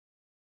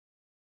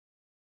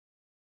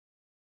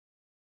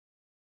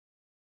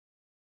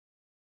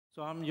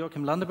So I'm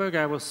Joachim Landeberg.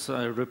 I was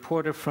a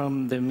reporter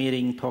from the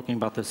meeting talking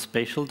about the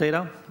spatial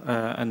data,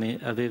 and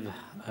Aviv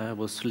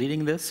was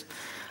leading this.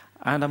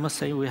 And I must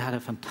say we had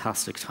a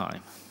fantastic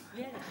time.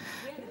 We had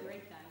a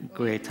great time.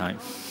 Great time.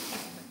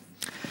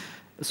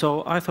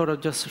 So I thought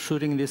of just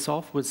shooting this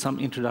off with some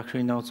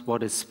introductory notes.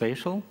 What is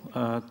spatial?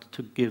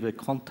 To give a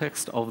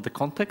context of the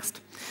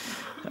context.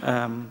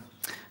 And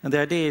the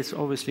idea is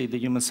obviously the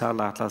Human Cell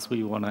Atlas.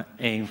 We want to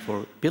aim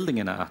for building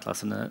an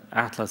atlas, and an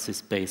atlas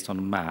is based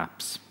on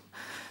maps.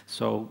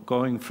 So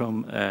going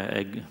from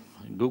a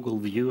Google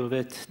view of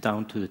it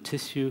down to the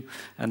tissue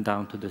and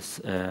down to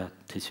this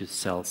tissue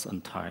cells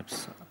and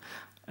types.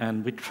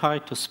 And we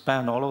tried to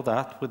span all of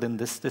that within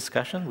this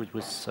discussion, which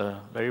was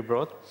very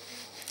broad.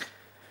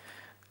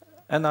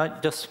 And I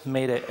just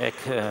made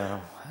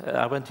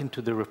I went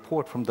into the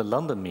report from the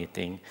London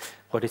meeting,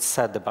 what it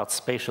said about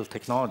spatial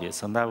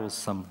technologies, and that was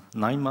some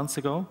 9 months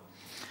ago.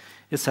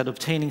 It said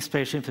obtaining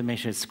spatial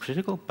information is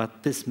critical,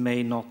 but this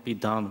may not be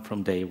done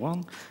from day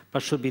one,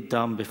 but should be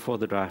done before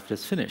the draft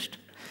is finished.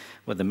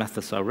 When the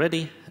methods are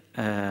ready,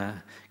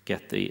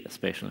 get the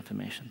spatial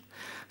information.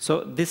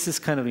 So this is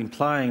kind of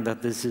implying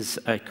that this is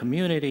a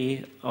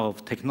community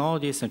of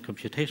technologies and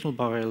computational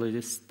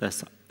biologists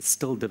that's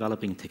still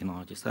developing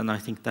technologies. And I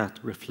think that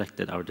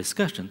reflected our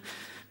discussion,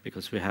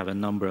 because we have a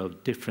number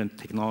of different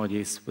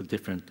technologies with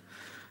different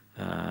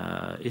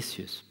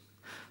issues.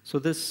 So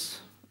this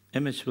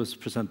image was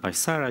presented by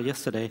Sarah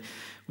yesterday,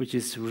 which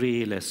is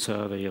really a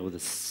survey of the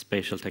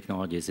spatial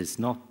technologies. It's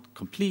not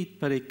complete,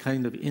 but it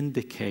kind of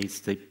indicates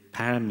the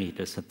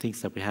parameters and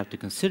things that we have to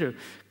consider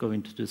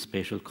going into the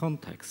spatial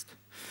context.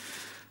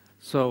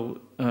 So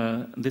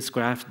this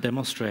graph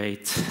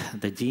demonstrates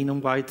the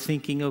genome-wide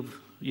thinking of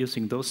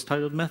using those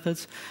type of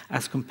methods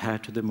as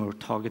compared to the more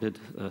targeted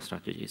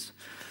strategies.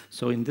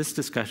 So in this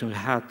discussion, we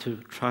had to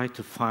try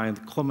to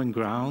find common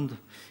ground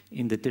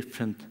in the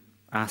different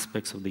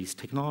aspects of these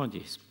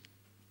technologies.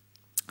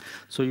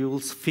 So you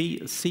will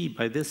see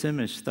by this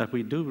image that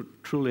we do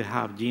truly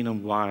have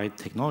genome-wide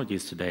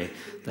technologies today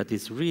that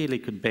is really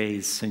could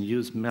base and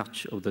use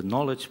much of the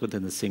knowledge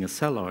within the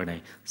single-cell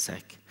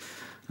RNA-seq.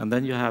 And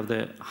then you have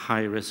the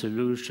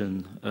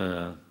high-resolution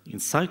in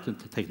situ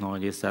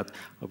technologies that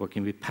are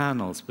working with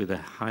panels with a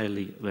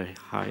very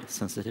high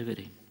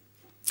sensitivity.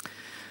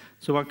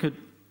 So I could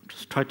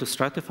try to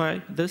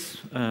stratify this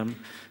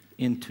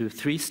into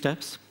 3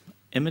 steps: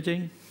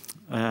 imaging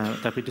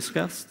that we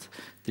discussed,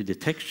 the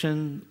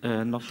detection,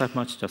 not that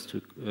much, just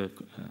to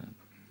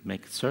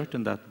make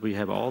certain that we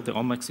have all the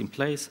omics in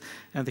place,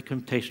 and the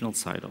computational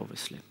side,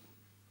 obviously.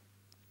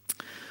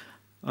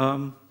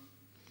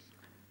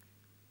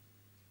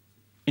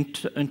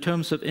 In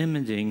terms of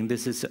imaging,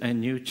 this is a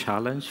new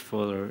challenge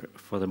for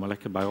the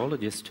molecular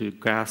biologists to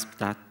grasp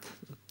that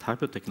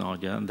type of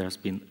technology, and there's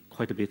been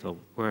quite a bit of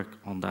work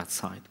on that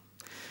side.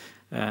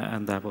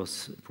 And that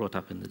was brought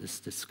up in this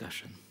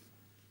discussion.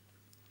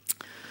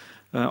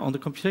 On the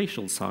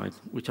computational side,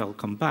 which I'll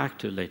come back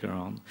to later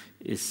on,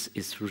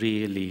 is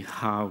really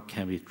how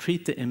can we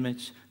treat the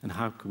image and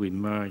how can we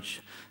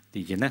merge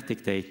the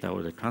genetic data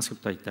or the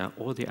transcript data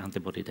or the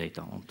antibody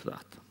data onto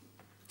that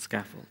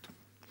scaffold.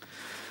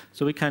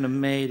 So we kind of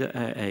made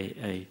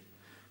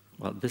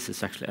well, this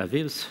is actually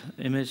Aviv's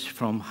image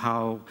from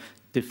how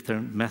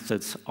different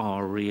methods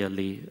are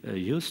really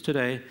used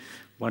today.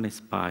 One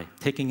is by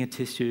taking a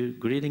tissue,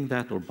 gridding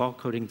that or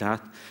barcoding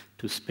that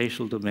to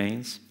spatial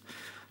domains.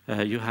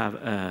 You have,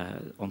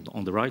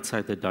 on the right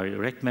side, the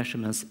direct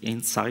measurements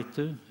in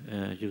situ,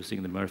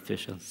 using the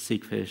MERFISH and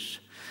SeqFish.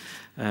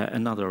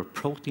 Another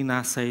protein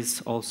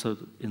assays, also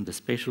in the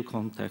spatial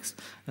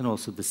context, and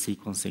also the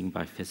sequencing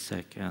by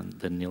PhysSeq and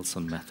the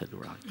Nielsen method,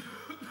 right?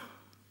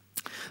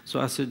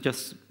 So as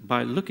just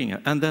by looking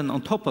at, and then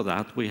on top of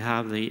that, we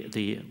have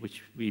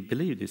which we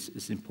believe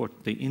is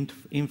important, the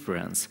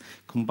inference,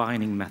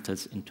 combining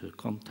methods into a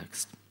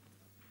context.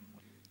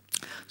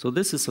 So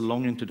this is a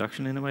long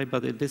introduction in a way,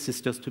 but this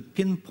is just to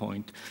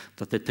pinpoint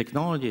that the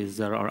technologies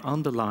that are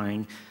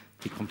underlying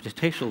the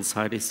computational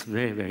side is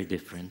very, very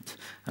different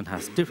and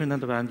has different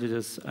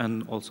advantages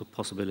and also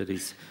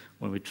possibilities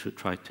when we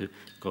try to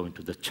go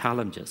into the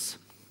challenges.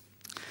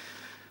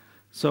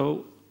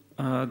 So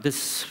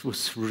this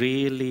was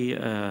really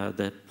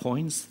the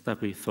points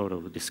that we thought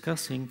of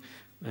discussing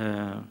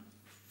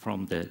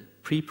from the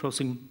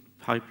pre-processing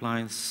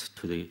pipelines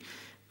to the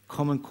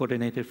common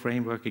coordinated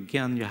framework.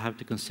 Again, you have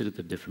to consider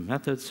the different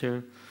methods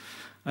here.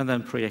 And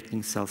then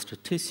projecting cells to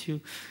tissue.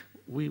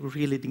 We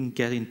really didn't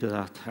get into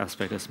that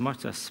aspect as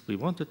much as we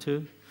wanted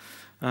to,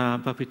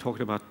 but we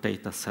talked about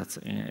data sets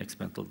and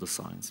experimental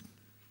designs.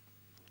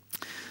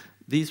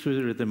 These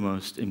were the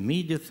most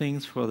immediate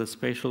things for the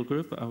spatial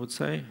group, I would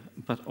say,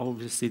 but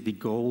obviously the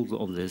goal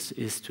of this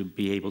is to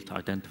be able to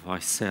identify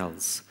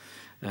cells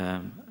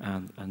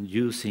and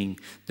using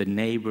the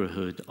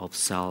neighborhood of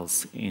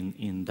cells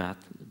in that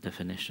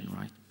definition,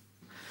 right?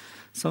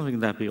 Something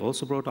that we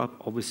also brought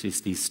up, obviously,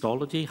 is the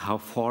histology. How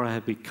far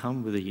have we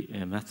come with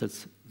the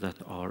methods that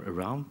are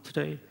around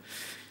today,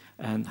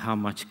 and how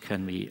much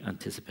can we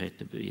anticipate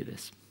to be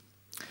this?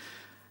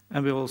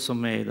 And we also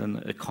made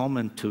a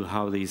comment to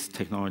how these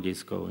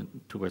technologies go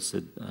towards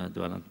the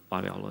development of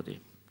biology.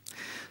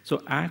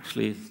 So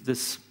actually,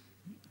 this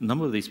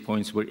number of these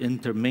points were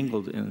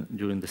intermingled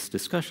during this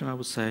discussion, I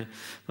would say,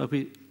 but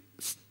we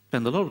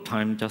spend a lot of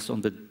time just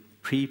on the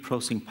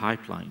pre-processing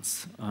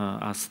pipelines,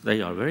 as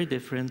they are very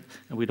different,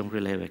 and we don't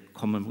really have a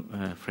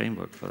common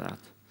framework for that.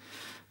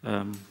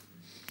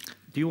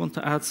 Do you want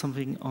to add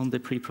something on the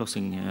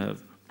pre-processing?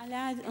 I'll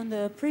add on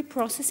the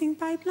pre-processing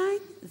pipeline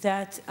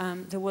that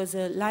there was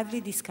a lively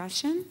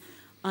discussion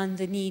on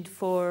the need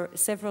for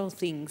several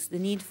things. The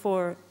need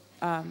for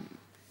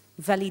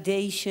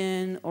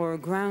validation or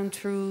ground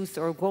truth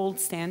or gold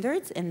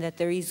standards, and that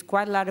there is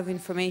quite a lot of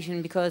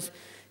information because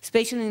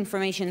spatial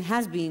information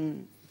has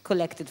been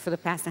collected for the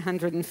past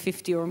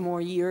 150 or more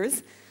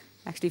years.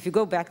 Actually, if you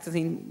go back to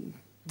the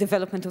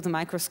development of the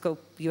microscope,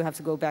 you have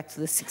to go back to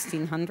the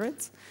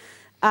 1600s.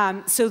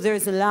 So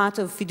there's a lot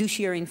of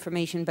fiduciary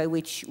information by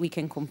which we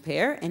can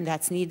compare, and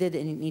that's needed,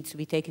 and it needs to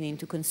be taken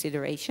into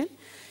consideration.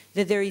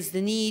 That there is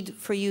the need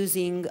for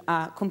using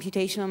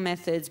computational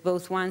methods,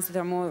 both ones that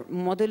are more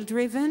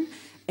model-driven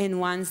and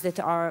ones that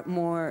are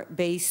more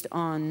based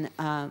on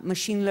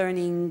machine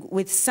learning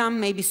with some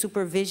maybe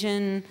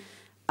supervision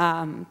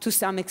to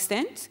some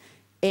extent,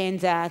 and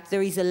that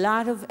there is a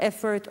lot of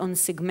effort on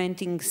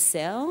segmenting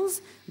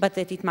cells, but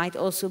that it might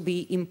also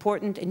be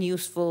important and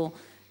useful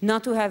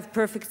not to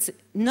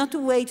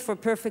wait for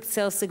perfect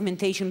cell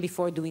segmentation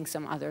before doing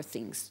some other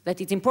things. That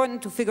it's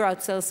important to figure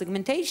out cell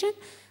segmentation,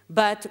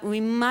 but we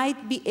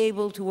might be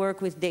able to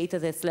work with data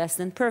that's less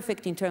than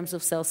perfect in terms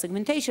of cell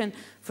segmentation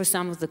for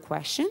some of the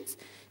questions.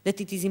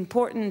 That it is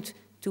important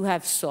to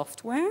have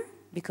software,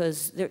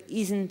 because there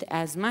isn't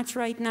as much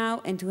right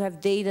now, and to have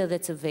data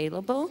that's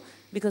available,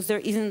 because there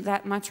isn't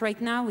that much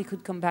right now. We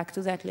could come back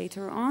to that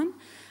later on.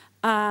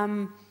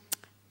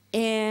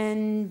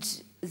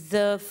 And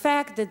the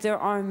fact that there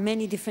are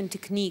many different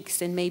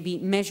techniques, and maybe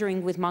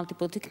measuring with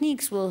multiple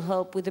techniques will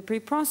help with the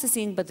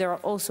pre-processing, but there are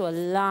also a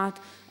lot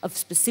of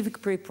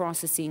specific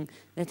pre-processing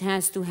that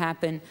has to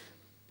happen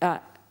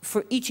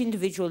for each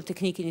individual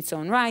technique in its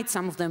own right.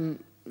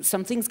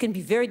 Some things can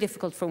be very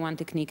difficult for one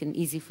technique and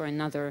easy for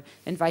another,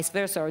 and vice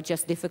versa, or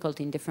just difficult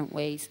in different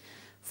ways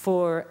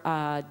for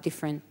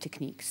different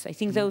techniques. I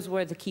think those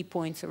were the key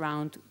points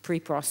around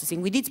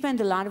pre-processing. We did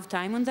spend a lot of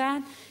time on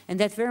that, and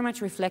that very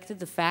much reflected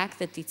the fact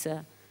that it's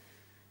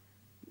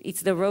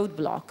the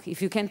roadblock.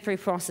 If you can't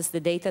pre-process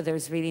the data,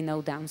 there's really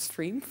no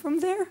downstream from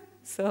there.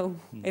 So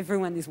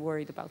everyone is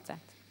worried about that.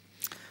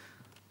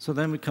 So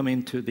then we come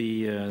into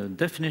the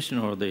definition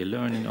or the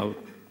learning of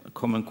a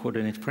common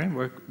coordinate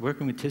framework.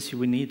 Working with tissue,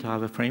 we need to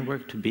have a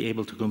framework to be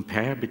able to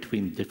compare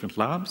between different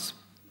labs,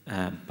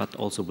 but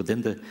also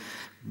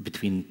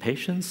between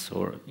patients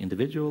or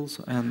individuals,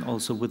 and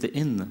also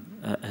within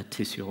a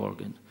tissue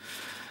organ.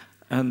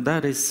 And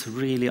that is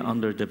really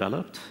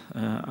underdeveloped,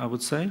 I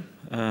would say.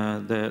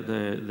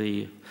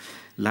 The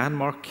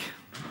landmark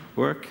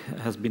work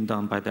has been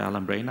done by the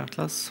Allen Brain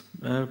Atlas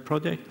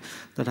project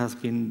that has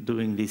been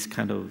doing these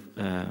kind of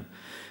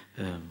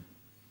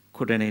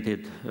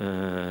coordinated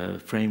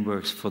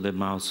frameworks for the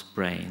mouse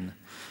brain.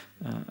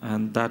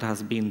 And that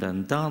has been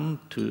then done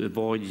to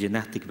avoid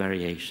genetic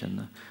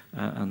variation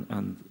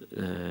and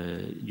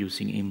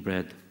using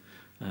inbred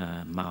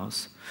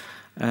mouse.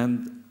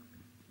 And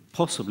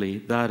possibly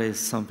that is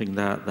something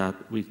that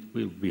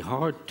will be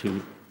hard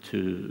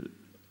to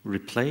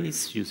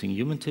replace using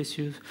human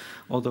tissues,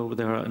 although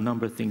there are a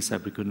number of things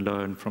that we can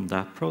learn from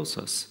that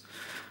process.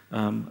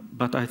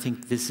 But I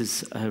think this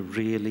is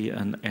really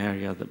an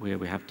area where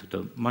we have to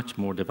do much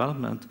more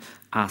development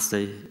as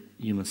the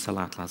human cell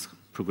atlas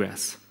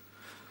progress.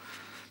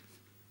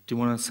 Do you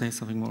want to say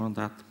something more on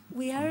that?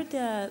 We heard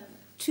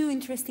two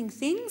interesting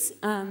things.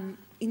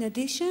 In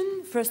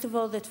addition, first of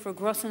all, that for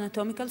gross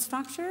anatomical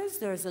structures,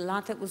 there's a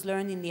lot that was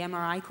learned in the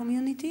MRI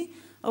community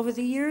over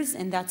the years,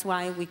 and that's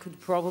why we could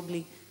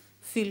probably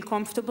feel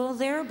comfortable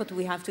there, but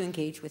we have to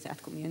engage with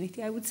that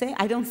community, I would say.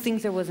 I don't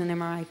think there was an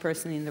MRI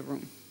person in the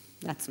room.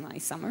 That's my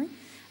summary.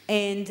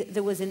 And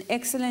there was an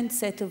excellent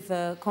set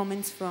of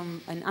comments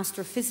from an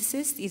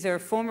astrophysicist, either a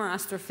former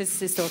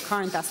astrophysicist or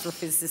current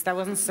astrophysicist, I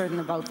wasn't certain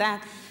about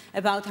that,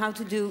 about how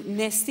to do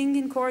nesting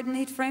in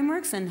coordinate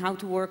frameworks and how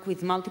to work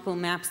with multiple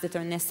maps that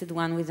are nested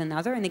one with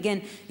another. And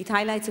again, it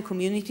highlights a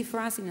community for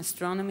us in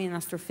astronomy and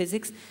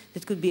astrophysics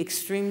that could be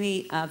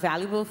extremely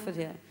valuable for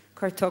the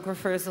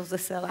cartographers of the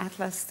cell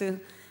atlas to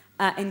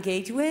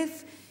engage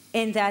with.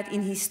 And that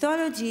in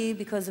histology,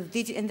 because of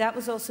and that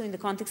was also in the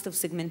context of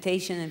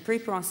segmentation and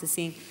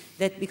pre-processing,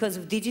 that because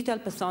of digital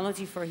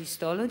pathology for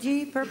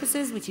histology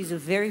purposes, which is a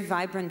very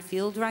vibrant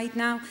field right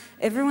now,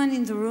 everyone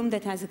in the room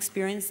that has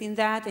experience in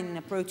that and in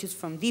approaches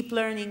from deep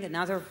learning and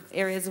other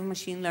areas of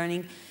machine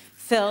learning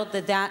felt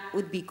that that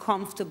would be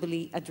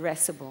comfortably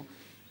addressable.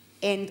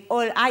 And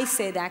all I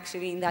said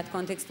actually in that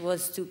context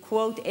was to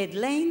quote Ed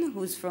Lane,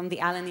 who's from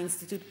the Allen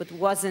Institute but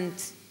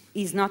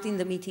is not in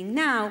the meeting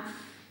now,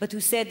 but who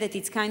said that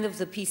it's kind of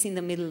the piece in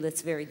the middle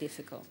that's very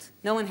difficult.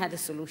 No one had a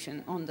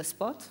solution on the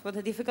spot for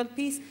the difficult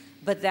piece,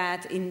 but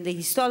that in the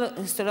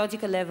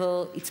histological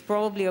level, it's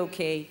probably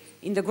okay.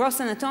 In the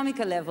gross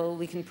anatomical level,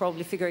 we can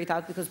probably figure it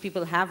out because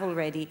people have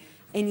already.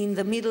 And in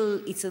the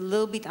middle, it's a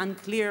little bit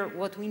unclear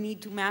what we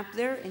need to map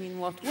there and in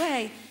what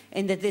way,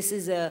 and that this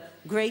is a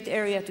great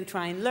area to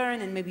try and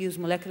learn and maybe use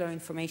molecular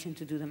information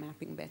to do the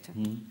mapping better.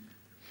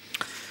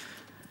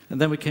 And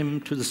then we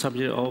came to the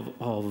subject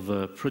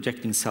of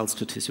projecting cells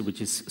to tissue,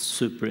 which is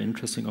super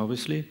interesting,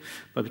 obviously.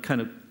 But we kind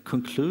of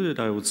concluded,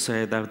 I would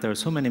say, that there are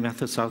so many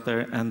methods out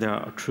there, and they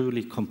are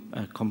truly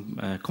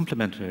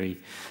complementary,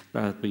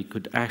 that we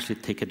could actually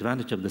take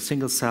advantage of the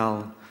single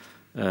cell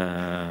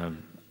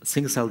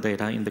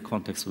data in the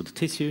context of the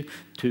tissue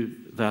to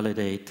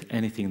validate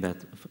anything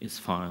that is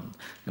found.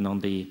 And on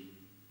the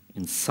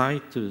in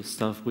situ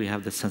stuff, we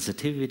have the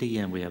sensitivity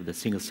and we have the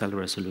single cell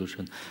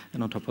resolution.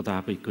 And on top of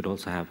that, we could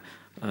also have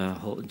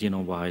whole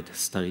genome-wide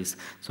studies.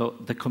 So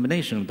the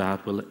combination of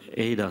that will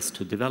aid us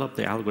to develop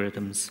the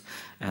algorithms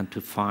and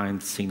to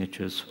find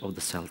signatures of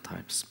the cell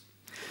types.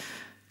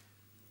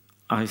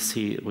 I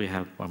see we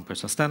have one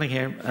person standing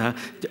here.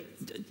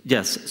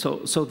 Yes,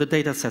 so the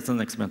data sets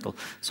and experimental.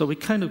 So we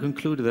kind of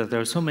concluded that there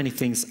are so many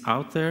things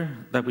out there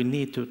that we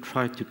need to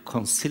try to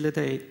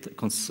consolidate,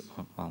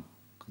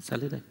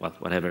 well,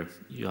 whatever,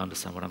 you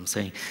understand what I'm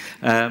saying.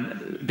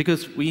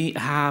 Because we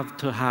have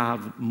to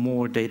have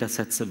more data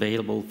sets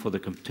available for the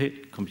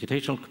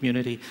computational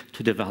community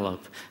to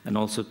develop and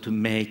also to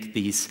make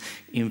these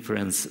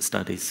inference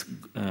studies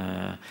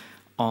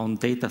on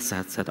data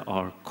sets that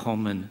are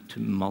common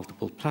to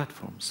multiple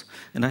platforms.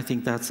 And I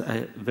think that's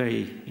a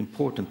very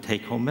important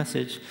take-home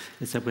message,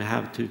 is that we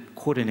have to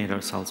coordinate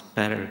ourselves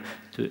better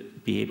to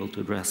be able to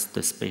address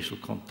the spatial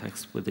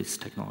context with these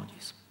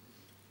technologies.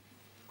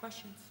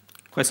 Questions?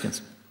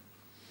 Questions?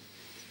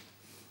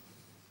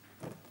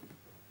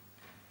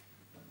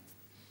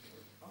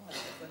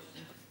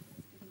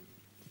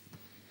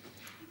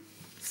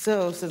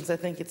 So, since I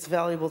think it's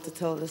valuable to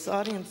tell this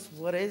audience,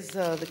 what is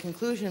the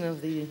conclusion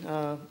of the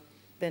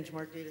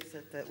benchmark data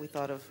set that we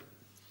thought of?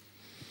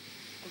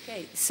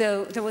 Okay,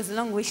 so there was a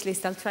long wish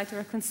list. I'll try to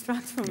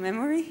reconstruct from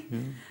memory.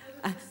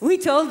 We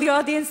told the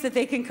audience that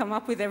they can come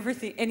up with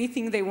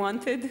anything they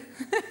wanted.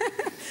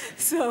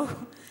 So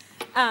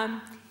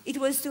it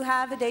was to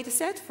have a data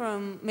set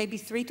from maybe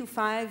 3 to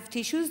 5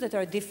 tissues that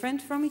are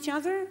different from each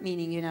other,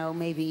 meaning, you know,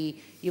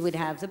 maybe you would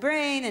have the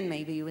brain, and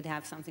maybe you would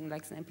have something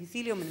like an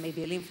epithelium, and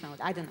maybe a lymph node.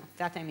 I don't know.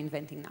 That I'm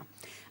inventing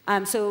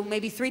now. So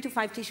maybe 3 to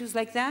 5 tissues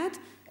like that,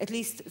 at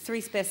least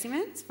 3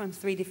 specimens from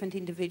 3 different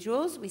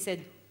individuals. We said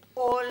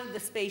all the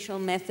spatial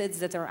methods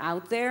that are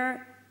out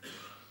there,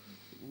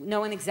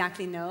 no one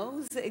exactly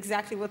knows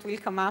exactly what will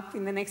come up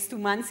in the next 2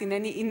 months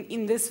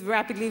in this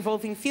rapidly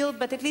evolving field,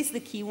 but at least the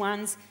key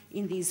ones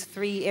in these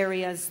 3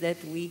 areas that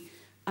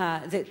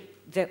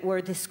that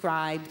were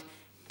described.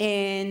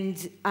 And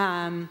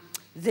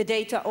the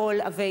data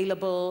all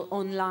available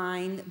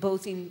online,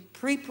 both in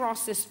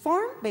pre-processed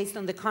form, based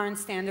on the current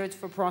standards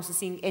for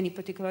processing any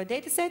particular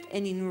data set,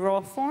 and in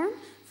raw form,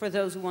 for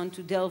those who want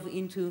to delve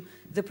into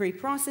the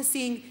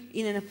pre-processing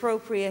in an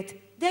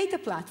appropriate data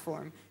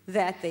platform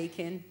that they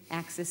can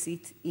access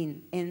it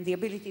in. And the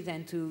ability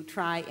then to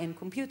try and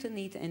compute on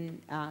it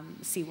and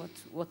see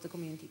what the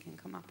community can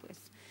come up with.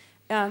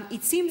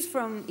 It seems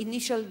from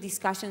initial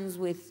discussions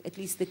with at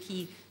least the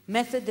key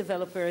method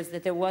developers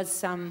that there was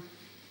some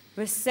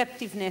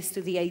receptiveness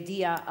to the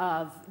idea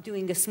of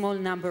doing a small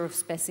number of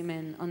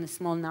specimens on a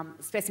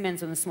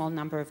small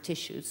number of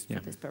tissues for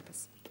this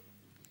purpose.